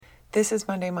This is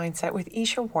Monday Mindset with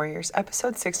Isha Warriors,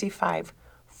 episode 65,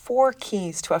 4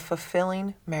 Keys to a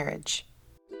Fulfilling Marriage.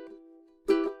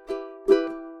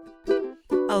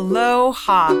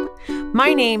 Aloha!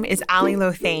 My name is Ali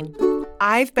Lothane.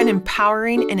 I've been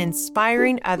empowering and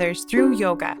inspiring others through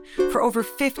yoga for over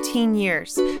 15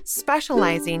 years,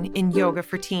 specializing in yoga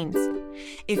for teens.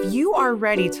 If you are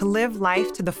ready to live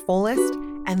life to the fullest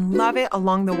and love it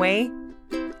along the way,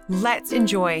 let's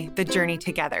enjoy the journey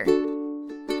together.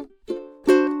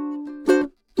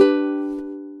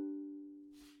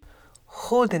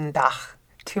 Goedendag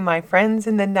to my friends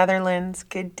in the Netherlands.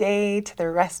 Good day to the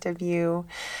rest of you.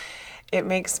 It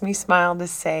makes me smile to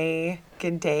say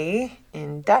good day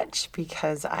in Dutch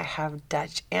because I have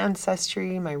Dutch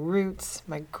ancestry, my roots.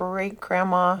 My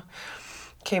great-grandma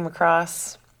came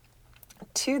across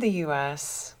to the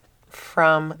U.S.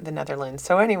 from the Netherlands.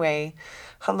 So anyway,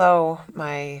 hello,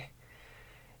 my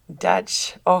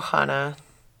Dutch ohana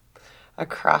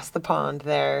across the pond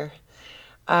there.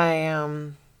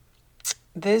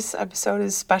 This episode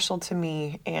is special to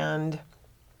me, and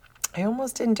I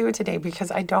almost didn't do it today because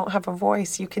I don't have a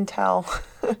voice. You can tell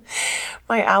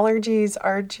my allergies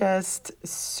are just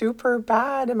super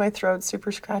bad and my throat's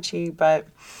super scratchy. But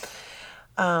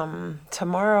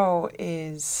tomorrow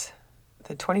is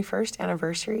the 21st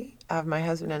anniversary of my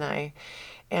husband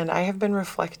and I have been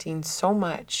reflecting so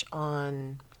much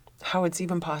on how it's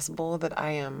even possible that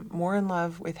I am more in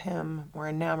love with him, more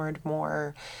enamored,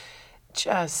 more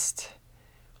just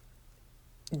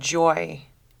joy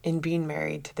in being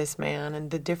married to this man,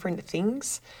 and the different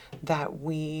things that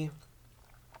we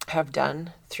have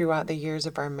done throughout the years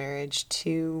of our marriage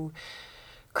to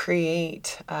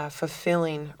create a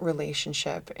fulfilling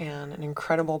relationship and an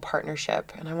incredible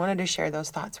partnership. And I wanted to share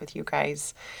those thoughts with you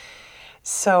guys.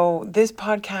 So this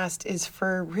podcast is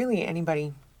for really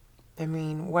anybody. I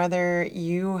mean, whether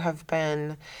you have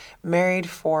been married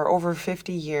for over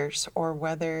 50 years, or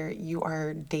whether you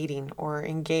are dating or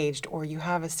engaged, or you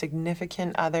have a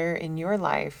significant other in your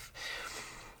life,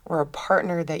 or a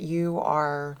partner that you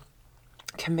are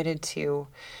committed to,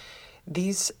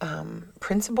 these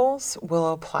principles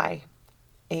will apply.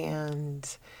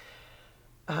 And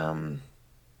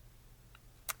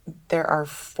there are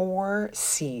 4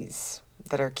 C's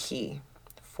that are key.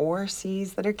 4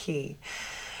 C's that are key.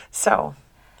 So,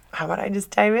 how about I just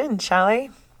dive in, shall I?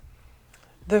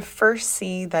 The first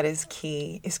C that is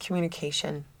key is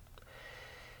communication.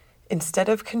 Instead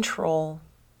of control,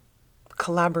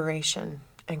 collaboration,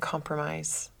 and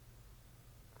compromise.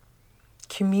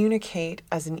 Communicate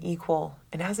as an equal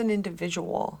and as an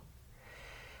individual.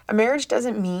 A marriage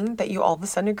doesn't mean that you all of a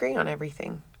sudden agree on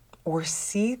everything or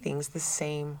see things the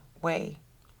same way.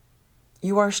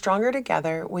 You are stronger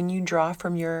together when you draw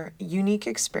from your unique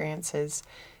experiences,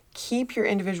 keep your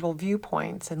individual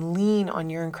viewpoints, and lean on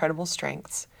your incredible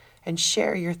strengths and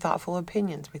share your thoughtful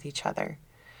opinions with each other.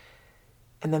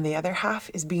 And then the other half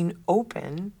is being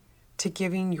open to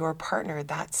giving your partner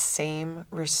that same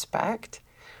respect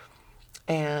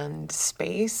and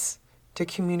space to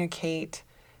communicate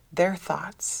their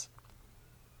thoughts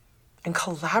and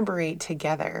collaborate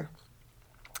together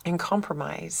and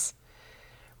compromise.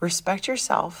 Respect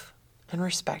yourself and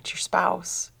respect your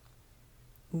spouse.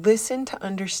 Listen to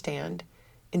understand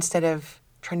instead of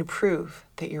trying to prove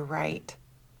that you're right.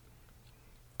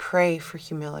 Pray for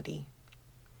humility.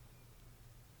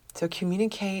 So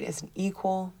communicate as an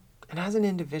equal and as an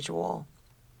individual.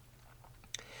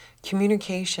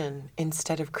 Communication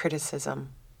instead of criticism.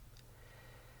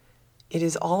 It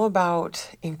is all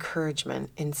about encouragement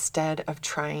instead of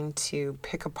trying to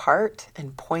pick apart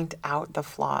and point out the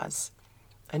flaws.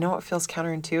 I know it feels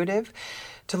counterintuitive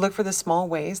to look for the small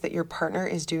ways that your partner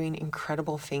is doing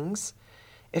incredible things.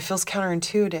 It feels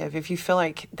counterintuitive if you feel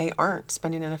like they aren't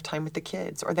spending enough time with the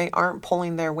kids or they aren't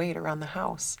pulling their weight around the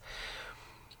house.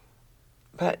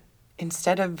 But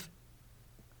instead of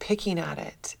picking at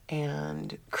it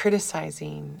and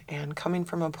criticizing and coming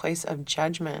from a place of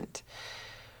judgment,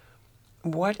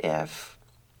 what if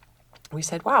we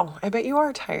said, wow, I bet you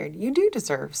are tired. You do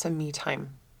deserve some me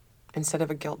time, instead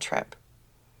of a guilt trip.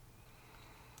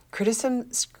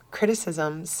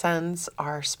 Criticism sends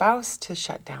our spouse to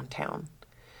shut down town.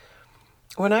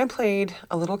 When I played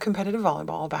a little competitive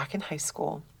volleyball back in high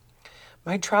school,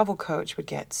 my travel coach would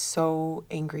get so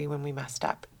angry when we messed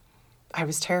up. I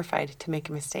was terrified to make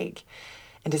a mistake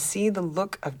and to see the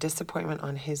look of disappointment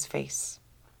on his face.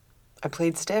 I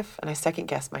played stiff and I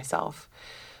second-guessed myself.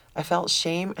 I felt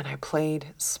shame and I played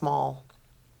small.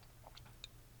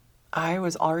 I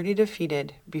was already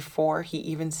defeated before he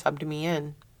even subbed me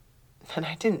in. then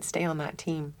I didn't stay on that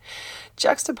team.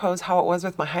 Juxtapose how it was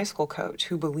with my high school coach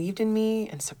who believed in me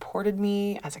and supported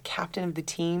me as a captain of the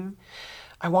team.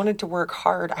 I wanted to work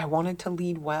hard. I wanted to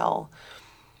lead well.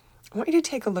 I want you to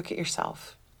take a look at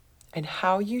yourself and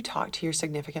how you talk to your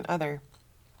significant other.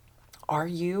 Are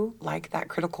you like that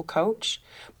critical coach,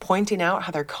 pointing out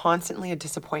how they're constantly a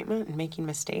disappointment and making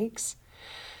mistakes,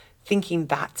 thinking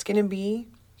that's going to be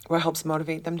what helps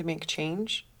motivate them to make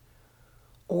change?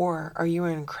 Or are you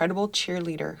an incredible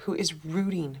cheerleader who is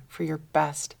rooting for your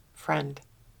best friend?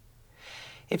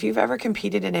 If you've ever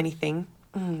competed in anything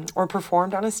or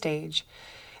performed on a stage,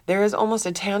 there is almost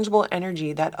a tangible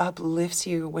energy that uplifts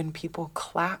you when people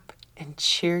clap and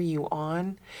cheer you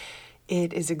on.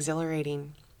 It is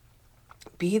exhilarating.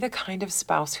 Be the kind of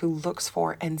spouse who looks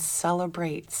for and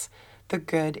celebrates the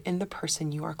good in the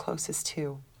person you are closest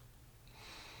to.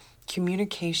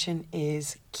 Communication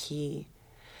is key.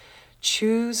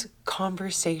 Choose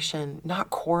conversation, not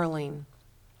quarreling.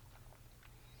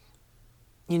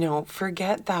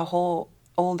 Forget that whole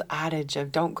old adage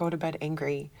of don't go to bed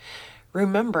angry.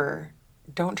 Remember,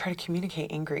 don't try to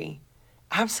communicate angry.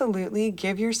 Absolutely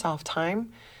give yourself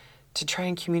time to try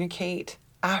and communicate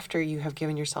after you have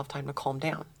given yourself time to calm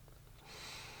down.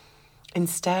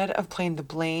 Instead of playing the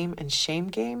blame and shame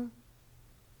game,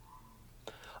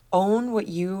 own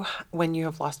when you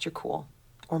have lost your cool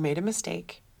or made a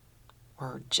mistake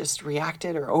or just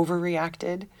reacted or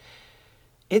overreacted.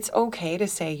 It's okay to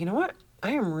say, you know what?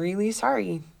 I am really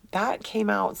sorry. That came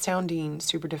out sounding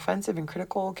super defensive and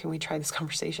critical. Can we try this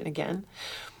conversation again?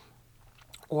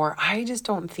 Or I just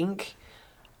don't think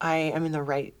I am in the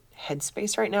right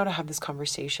headspace right now to have this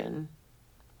conversation.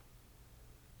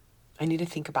 I need to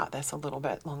think about this a little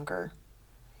bit longer.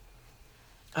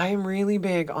 I am really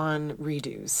big on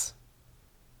redos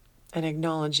and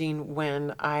acknowledging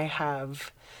when I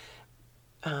have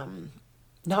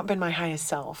not been my highest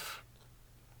self.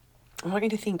 I want you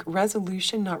to think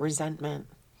resolution, not resentment.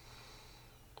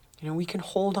 We can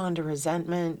hold on to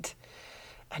resentment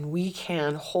and we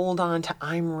can hold on to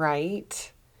I'm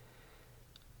right.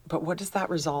 But what does that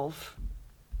resolve?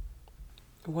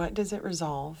 What does it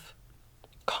resolve?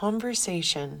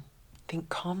 Conversation. Think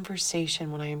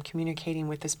conversation when I am communicating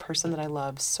with this person that I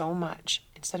love so much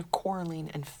instead of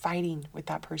quarreling and fighting with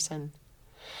that person.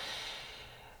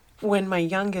 When my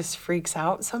youngest freaks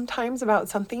out sometimes about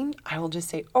something, I will just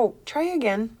say, oh, try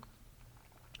again.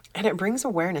 And it brings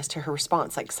awareness to her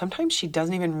response. Like sometimes she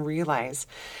doesn't even realize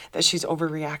that she's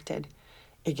overreacted.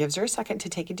 It gives her a second to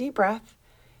take a deep breath.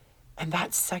 And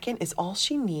that second is all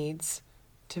she needs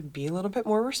to be a little bit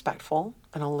more respectful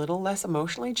and a little less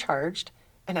emotionally charged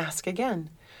and ask again.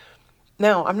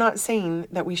 Now, I'm not saying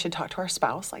that we should talk to our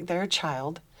spouse like they're a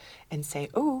child and say,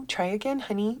 oh, try again,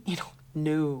 honey.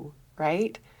 No,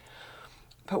 right?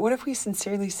 But what if we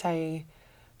sincerely say,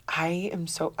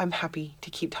 I'm happy to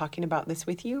keep talking about this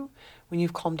with you when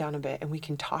you've calmed down a bit and we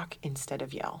can talk instead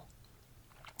of yell.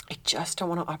 I just don't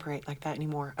want to operate like that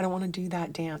anymore. I don't want to do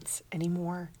that dance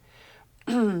anymore.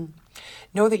 Know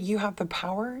that you have the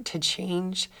power to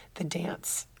change the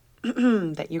dance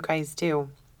that you guys do.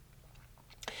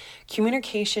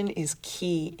 Communication is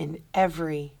key in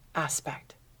every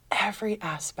aspect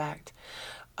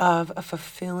of a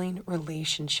fulfilling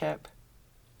relationship.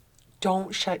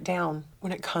 Don't shut down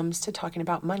when it comes to talking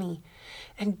about money,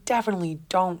 and definitely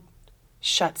don't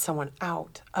shut someone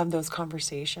out of those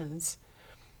conversations.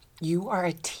 You are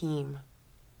a team.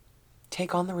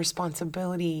 Take on the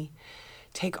responsibility.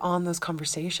 Take on those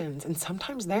conversations, and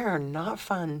sometimes they are not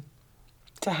fun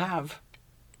to have.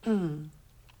 Do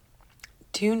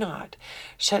not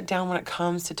shut down when it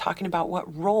comes to talking about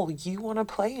what role you want to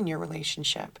play in your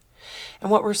relationship and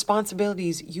what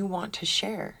responsibilities you want to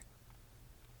share.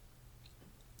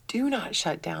 Do not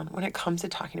shut down when it comes to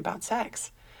talking about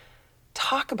sex.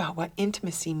 Talk about what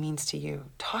intimacy means to you.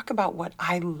 Talk about what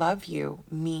I love you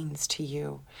means to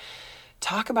you.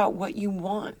 Talk about what you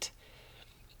want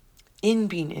in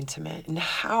being intimate and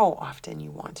how often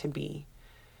you want to be.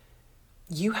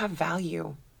 You have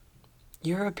value.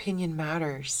 Your opinion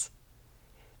matters.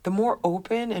 The more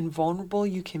open and vulnerable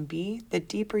you can be, the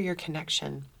deeper your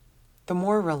connection. The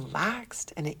more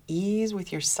relaxed and at ease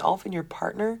with yourself and your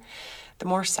partner, the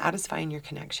more satisfying your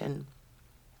connection.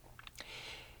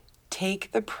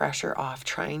 Take the pressure off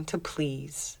trying to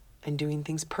please and doing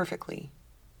things perfectly.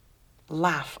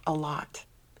 Laugh a lot.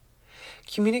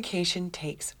 Communication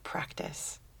takes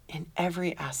practice in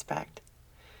every aspect.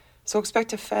 So expect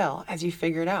to fail as you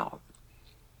figure it out.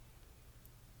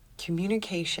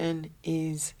 Communication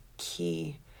is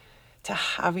key to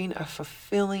having a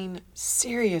fulfilling,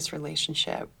 serious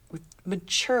relationship with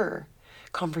mature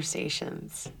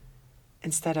conversations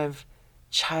instead of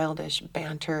childish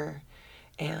banter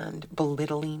and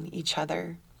belittling each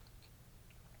other.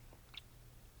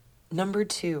 Number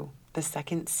 2, the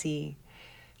second C,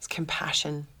 is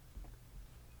compassion.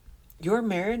 Your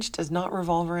marriage does not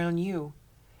revolve around you.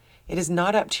 It is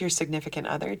not up to your significant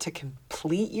other to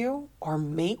complete you or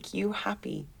make you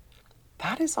happy.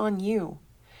 That is on you.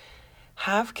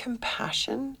 Have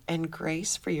compassion and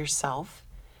grace for yourself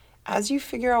as you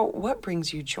figure out what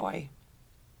brings you joy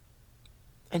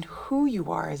and who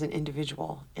you are as an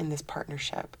individual in this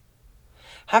partnership.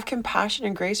 Have compassion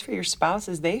and grace for your spouse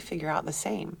as they figure out the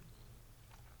same.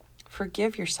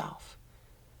 Forgive yourself.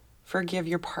 Forgive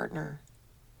your partner.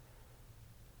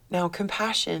 Now,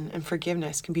 compassion and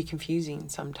forgiveness can be confusing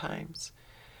sometimes.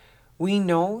 We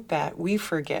know that we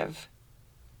forgive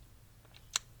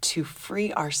to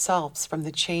free ourselves from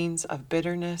the chains of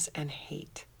bitterness and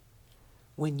hate.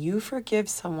 When you forgive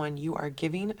someone, you are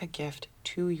giving a gift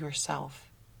to yourself.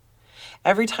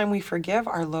 Every time we forgive,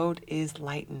 our load is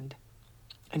lightened.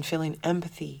 And feeling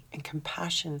empathy and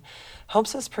compassion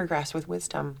helps us progress with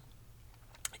wisdom.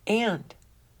 And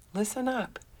listen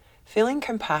up. Feeling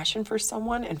compassion for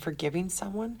someone and forgiving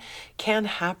someone can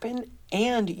happen,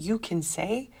 and you can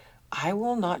say, I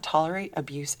will not tolerate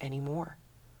abuse anymore.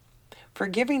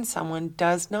 Forgiving someone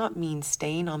does not mean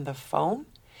staying on the phone,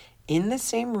 in the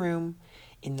same room,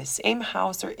 in the same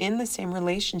house, or in the same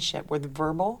relationship where the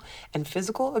verbal and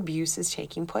physical abuse is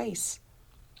taking place.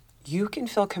 You can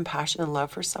feel compassion and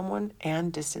love for someone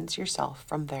and distance yourself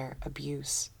from their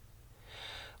abuse.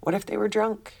 What if they were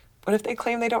drunk? What if they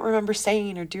claim they don't remember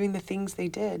saying or doing the things they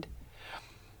did?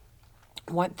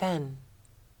 What then?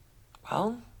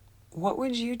 Well, what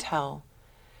would you tell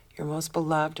your most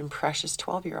beloved and precious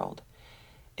 12-year-old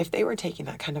if they were taking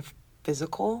that kind of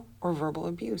physical or verbal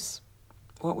abuse?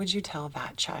 What would you tell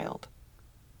that child?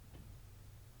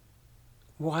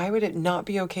 Why would it not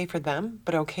be okay for them,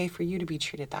 but okay for you to be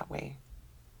treated that way?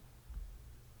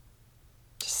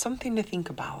 Just something to think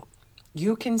about.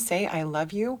 You can say, I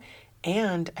love you,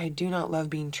 and I do not love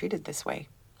being treated this way.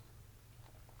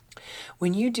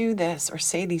 When you do this or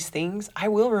say these things, I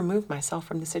will remove myself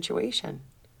from the situation.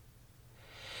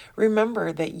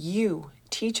 Remember that you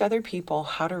teach other people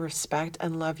how to respect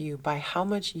and love you by how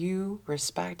much you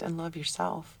respect and love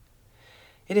yourself.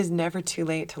 It is never too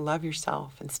late to love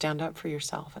yourself and stand up for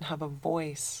yourself and have a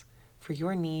voice for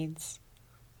your needs.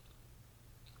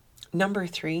 Number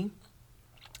 3,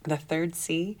 the third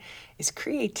C, is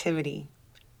creativity.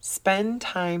 Spend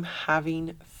time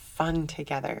having fun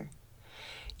together.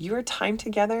 Your time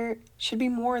together should be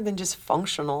more than just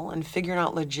functional and figuring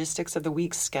out logistics of the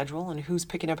week's schedule and who's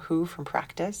picking up who from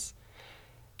practice.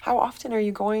 How often are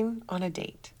you going on a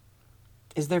date?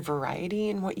 Is there variety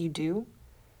in what you do?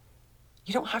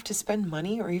 You don't have to spend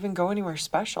money or even go anywhere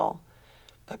special,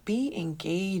 but be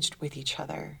engaged with each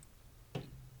other.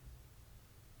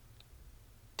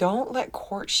 Don't let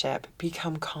courtship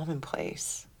become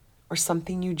commonplace or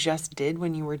something you just did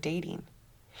when you were dating.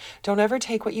 Don't ever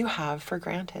take what you have for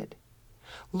granted.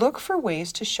 Look for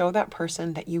ways to show that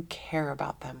person that you care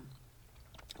about them,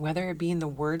 whether it be in the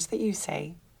words that you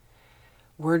say,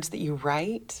 words that you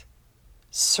write,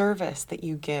 service that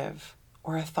you give,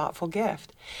 or a thoughtful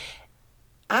gift.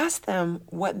 Ask them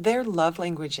what their love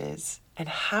language is and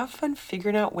have fun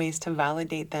figuring out ways to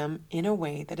validate them in a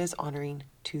way that is honoring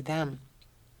to them.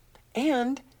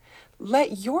 And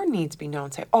let your needs be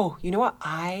known. Say, oh, you know what?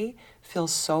 I feel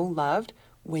so loved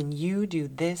when you do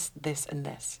this, this, and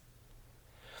this.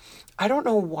 I don't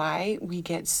know why we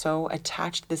get so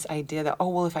attached to this idea that, oh,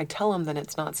 well, if I tell them, then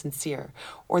it's not sincere.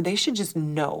 Or they should just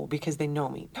know because they know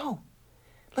me. No,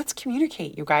 let's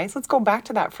communicate, you guys. Let's go back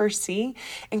to that first C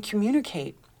and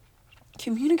communicate.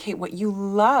 Communicate what you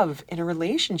love in a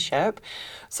relationship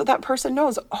so that person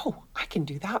knows, oh, I can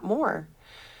do that more.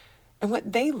 And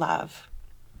what they love.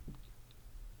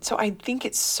 So I think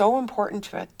it's so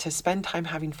important to spend time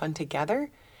having fun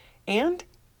together, and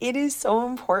it is so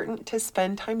important to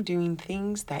spend time doing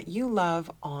things that you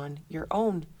love on your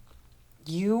own.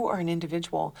 You are an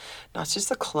individual, not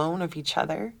just a clone of each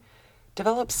other.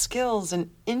 Develop skills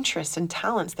and interests and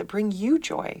talents that bring you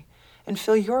joy and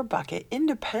fill your bucket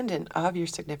independent of your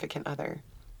significant other.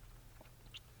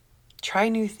 Try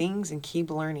new things and keep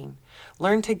learning.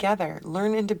 Learn together,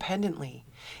 learn independently,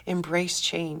 embrace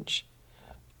change.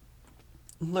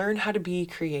 Learn how to be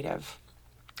creative,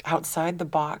 outside the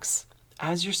box,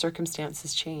 as your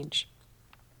circumstances change.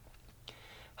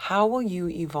 How will you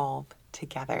evolve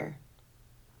together?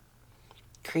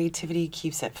 Creativity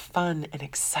keeps it fun and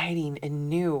exciting and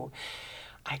new.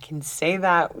 I can say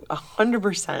that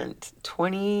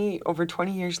 100%, over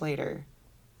 20 years later.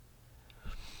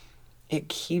 It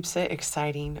keeps it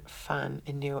exciting, fun,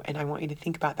 and new. And I want you to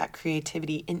think about that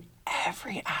creativity in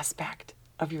every aspect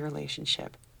of your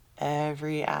relationship.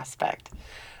 Every aspect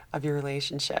of your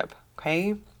relationship.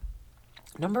 Okay?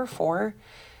 Number 4,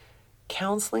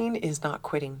 counseling is not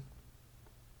quitting.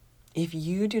 If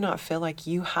you do not feel like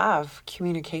you have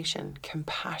communication,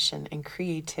 compassion, and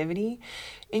creativity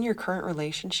in your current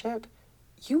relationship,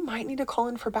 you might need to call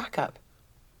in for backup.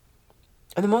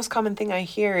 And the most common thing I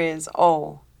hear is,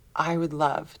 oh, I would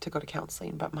love to go to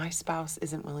counseling, but my spouse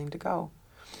isn't willing to go.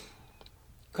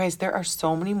 Guys, there are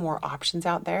so many more options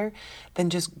out there than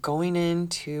just going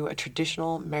into a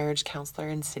traditional marriage counselor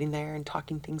and sitting there and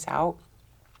talking things out.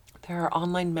 There are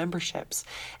online memberships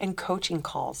and coaching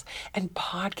calls and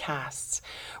podcasts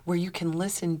where you can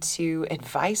listen to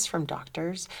advice from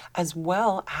doctors as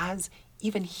well as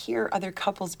even hear other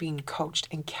couples being coached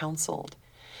and counseled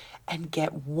and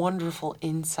get wonderful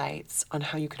insights on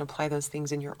how you can apply those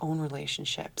things in your own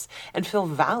relationships and feel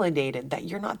validated that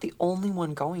you're not the only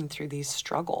one going through these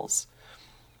struggles.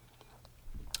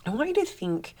 I want you to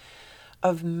think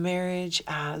of marriage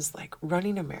as like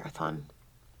running a marathon.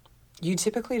 You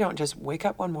typically don't just wake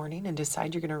up one morning and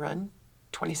decide you're going to run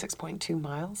 26.2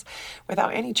 miles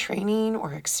without any training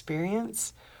or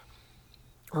experience,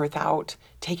 or without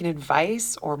taking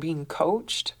advice or being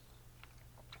coached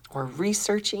or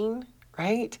researching,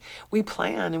 right? We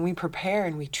plan and we prepare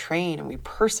and we train and we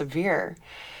persevere.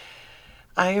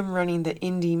 I am running the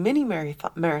Indy mini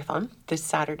marathon this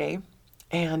Saturday,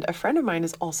 and a friend of mine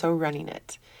is also running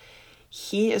it.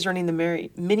 He is running the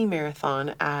mini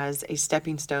marathon as a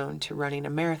stepping stone to running a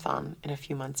marathon in a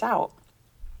few months out.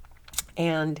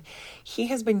 And he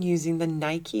has been using the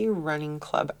Nike Running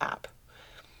Club app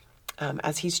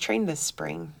as he's trained this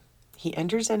spring. He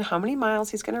enters in how many miles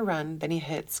he's going to run, then he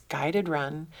hits guided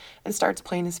run and starts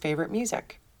playing his favorite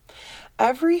music.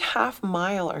 Every half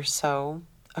mile or so,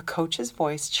 a coach's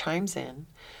voice chimes in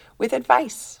with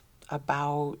advice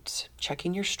about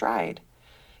checking your stride,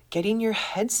 getting your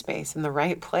headspace in the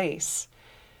right place,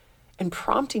 and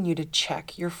prompting you to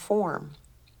check your form.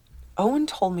 Owen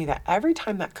told me that every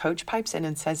time that coach pipes in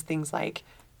and says things like,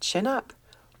 chin up,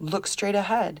 look straight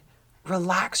ahead,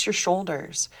 relax your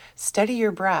shoulders, steady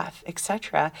your breath,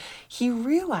 etc., he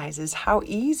realizes how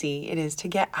easy it is to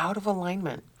get out of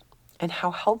alignment and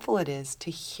how helpful it is to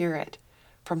hear it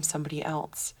from somebody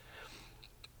else.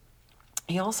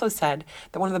 He also said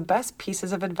that one of the best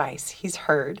pieces of advice he's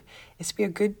heard is to be a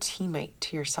good teammate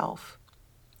to yourself.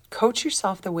 Coach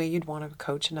yourself the way you'd want to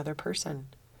coach another person.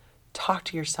 Talk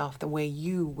to yourself the way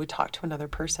you would talk to another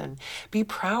person. Be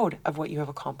proud of what you have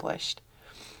accomplished.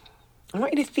 I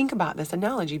want you to think about this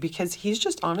analogy because he's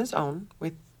just on his own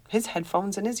with his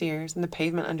headphones in his ears and the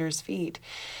pavement under his feet.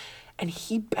 And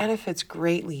he benefits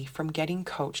greatly from getting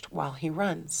coached while he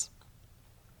runs.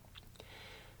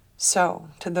 So,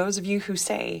 to those of you who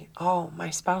say, oh, my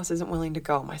spouse isn't willing to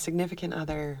go, my significant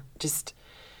other just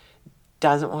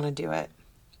doesn't want to do it,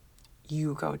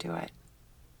 you go do it.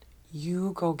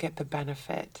 You go get the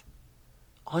benefit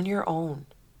on your own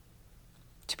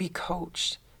to be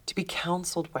coached, to be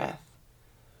counseled with,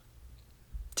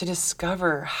 to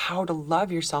discover how to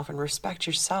love yourself and respect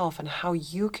yourself and how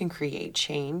you can create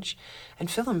change and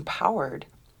feel empowered.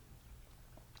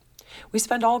 We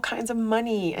spend all kinds of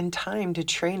money and time to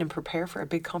train and prepare for a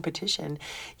big competition,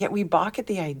 yet we balk at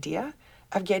the idea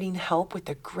of getting help with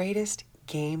the greatest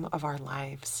game of our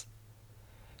lives.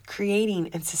 Creating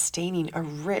and sustaining a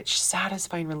rich,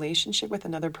 satisfying relationship with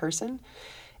another person,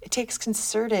 it takes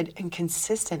concerted and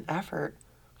consistent effort.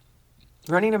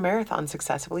 Running a marathon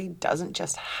successfully doesn't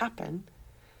just happen.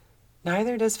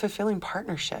 Neither does fulfilling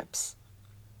partnerships.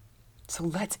 So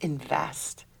let's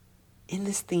invest in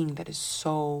this thing that is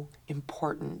so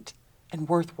important and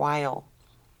worthwhile.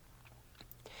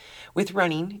 With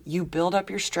running, you build up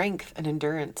your strength and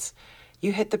endurance.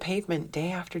 You hit the pavement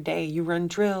day after day. You run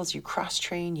drills, you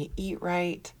cross-train, you eat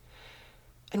right.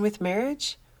 And with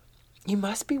marriage, you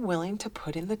must be willing to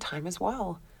put in the time as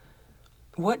well.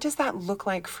 What does that look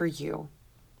like for you?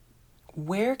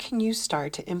 Where can you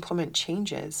start to implement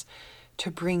changes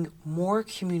to bring more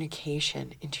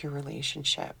communication into your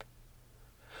relationship?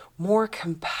 More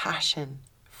compassion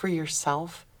for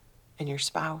yourself and your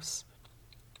spouse,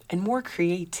 and more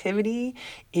creativity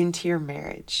into your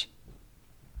marriage.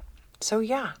 So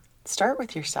yeah, start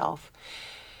with yourself.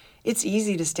 It's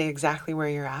easy to stay exactly where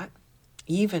you're at,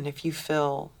 even if you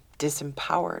feel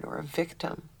disempowered or a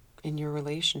victim in your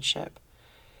relationship.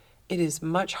 It is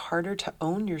much harder to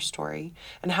own your story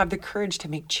and have the courage to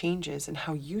make changes in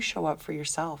how you show up for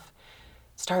yourself.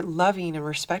 Start loving and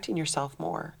respecting yourself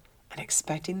more and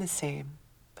expecting the same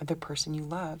of the person you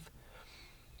love.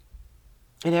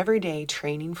 And every day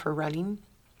training for running,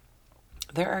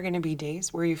 there are going to be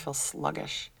days where you feel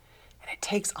sluggish, and it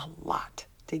takes a lot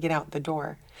to get out the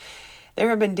door. There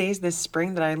have been days this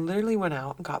spring that I literally went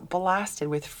out and got blasted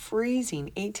with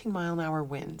freezing 18-mile-an-hour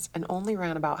winds and only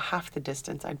ran about half the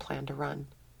distance I'd planned to run.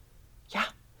 Yeah,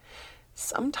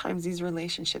 sometimes these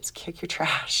relationships kick your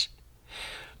trash.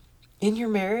 In your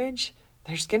marriage,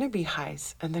 there's going to be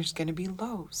highs and there's going to be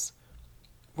lows.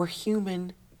 We're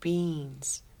human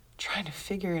beings trying to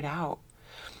figure it out.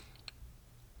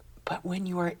 But when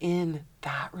you are in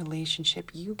that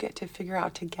relationship, you get to figure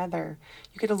out together.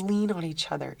 You get to lean on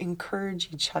each other, encourage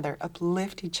each other,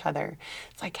 uplift each other.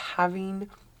 It's like having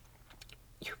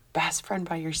your best friend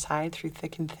by your side through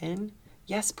thick and thin.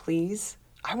 Yes, please.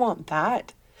 I want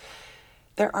that.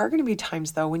 There are going to be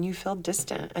times, though, when you feel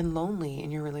distant and lonely in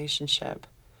your relationship.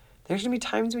 There's going to be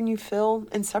times when you feel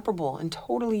inseparable and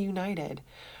totally united.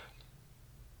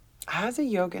 As a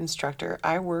yoga instructor,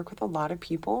 I work with a lot of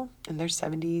people in their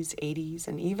 70s, 80s,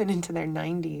 and even into their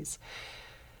 90s.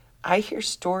 I hear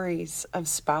stories of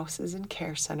spouses in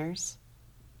care centers,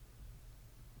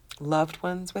 loved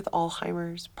ones with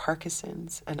Alzheimer's,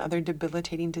 Parkinson's, and other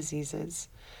debilitating diseases,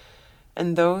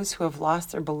 and those who have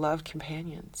lost their beloved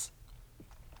companions.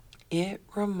 It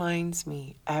reminds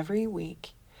me every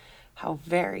week how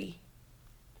very,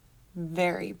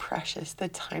 very precious the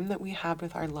time that we have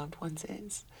with our loved ones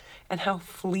is, and how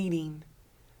fleeting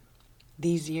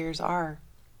these years are.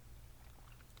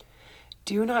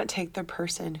 Do not take the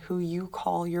person who you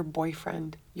call your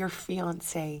boyfriend, your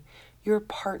fiance, your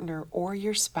partner, or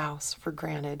your spouse for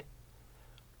granted.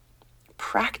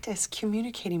 Practice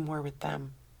communicating more with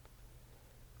them.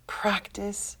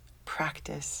 Practice,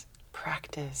 practice,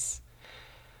 practice.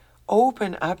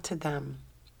 Open up to them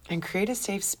and create a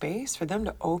safe space for them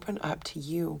to open up to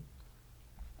you.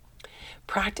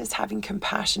 Practice having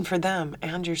compassion for them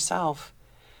and yourself.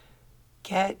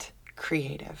 Get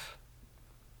creative.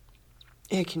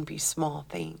 It can be small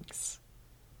things.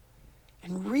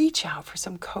 And reach out for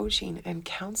some coaching and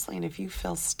counseling if you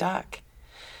feel stuck.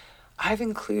 I've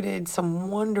included some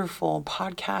wonderful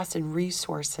podcasts and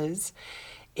resources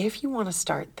if you want to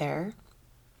start there.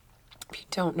 If you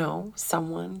don't know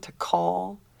someone to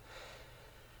call,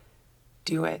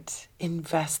 do it.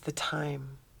 Invest the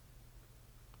time.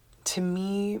 To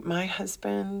me, my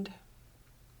husband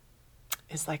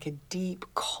is like a deep,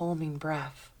 calming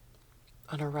breath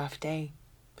on a rough day.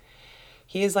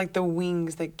 He is like the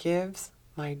wings that gives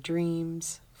my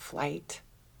dreams flight.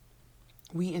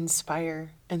 We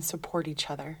inspire and support each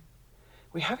other.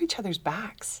 We have each other's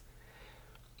backs.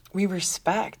 We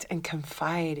respect and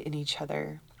confide in each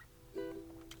other.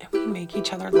 And we make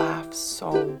each other laugh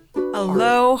so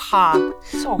Aloha.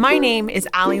 So My hard. name is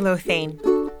Ali Lothane.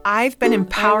 I've been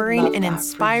empowering and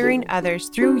inspiring others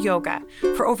through yoga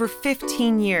for over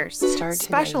 15 years, Start today.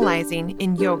 specializing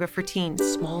in yoga for teens.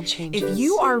 Small changes. If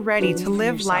you are ready to Believe in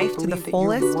live yourself, life to the believe that you're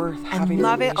fullest worth having and a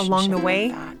love it along the relationship way,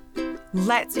 like that.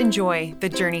 let's enjoy the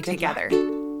journey Good together.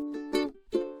 luck.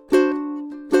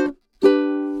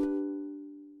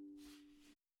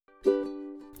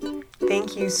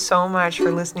 Thank you so much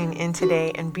for listening in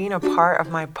today and being a part of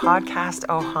my podcast,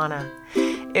 Ohana.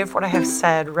 If what I have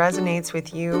said resonates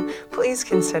with you, please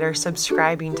consider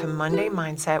subscribing to Monday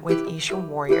Mindset with Isha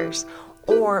Warriors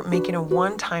or making a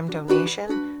one-time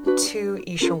donation to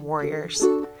Isha Warriors.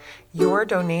 Your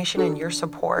donation and your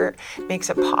support makes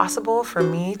it possible for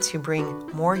me to bring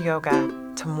more yoga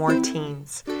to more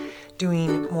teens,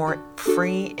 doing more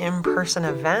free in-person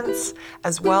events,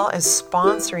 as well as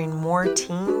sponsoring more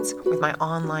teens with my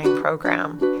online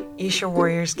program. Isha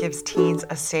Warriors gives teens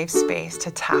a safe space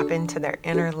to tap into their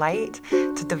inner light,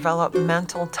 to develop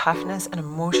mental toughness and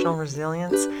emotional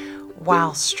resilience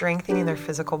while strengthening their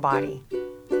physical body.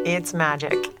 It's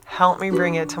magic. Help me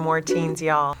bring it to more teens,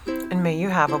 y'all. And may you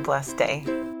have a blessed day.